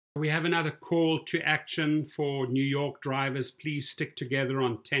We have another call to action for New York drivers. Please stick together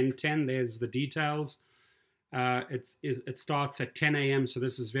on 10:10. There's the details. It starts at 10 a.m., so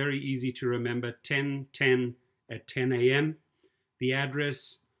this is very easy to remember. 10:10 at 10 a.m. The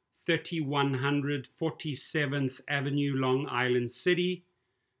address, 3100 47th Avenue, Long Island City.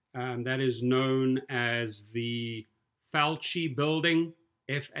 That is known as the Falchi Building,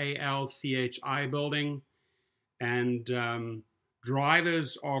 Falchi Building. And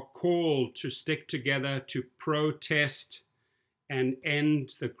drivers are called to stick together to protest and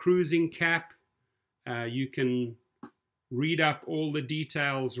end the cruising cap. You can read up all the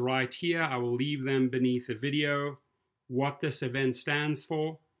details right here. I will leave them beneath the video, what this event stands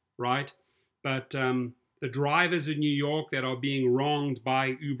for, right? But the drivers in New York that are being wronged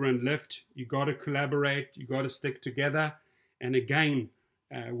by Uber and Lyft, you got to collaborate, you got to stick together. And again,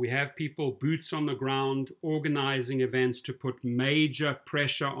 we have people, boots on the ground, organizing events to put major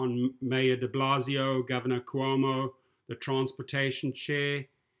pressure on Mayor de Blasio, Governor Cuomo, the transportation chair,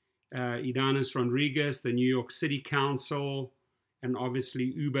 Idanis Rodriguez, the New York City Council, and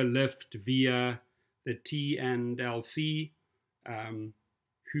obviously Uber Lyft via the T&LC,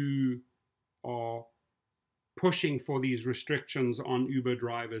 who are pushing for these restrictions on Uber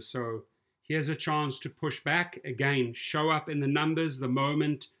drivers. So here's a chance to push back. Again, show up in the numbers. The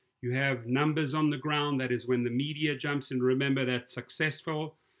moment you have numbers on the ground, that is when the media jumps in. Remember that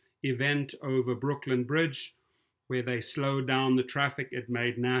successful event over Brooklyn Bridge where they slowed down the traffic. It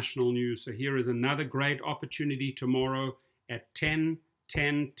made national news. So here is another great opportunity tomorrow at 10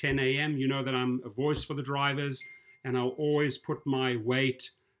 a.m. You know that I'm a voice for the drivers, and I'll always put my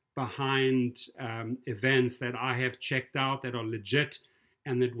weight behind events that I have checked out that are legit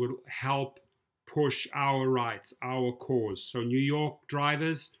and that will help push our rights, our cause. So New York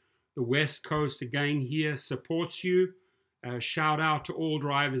drivers, the West Coast again here supports you. Shout out to all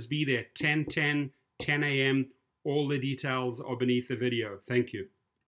drivers. Be there 10 a.m. All the details are beneath the video. Thank you.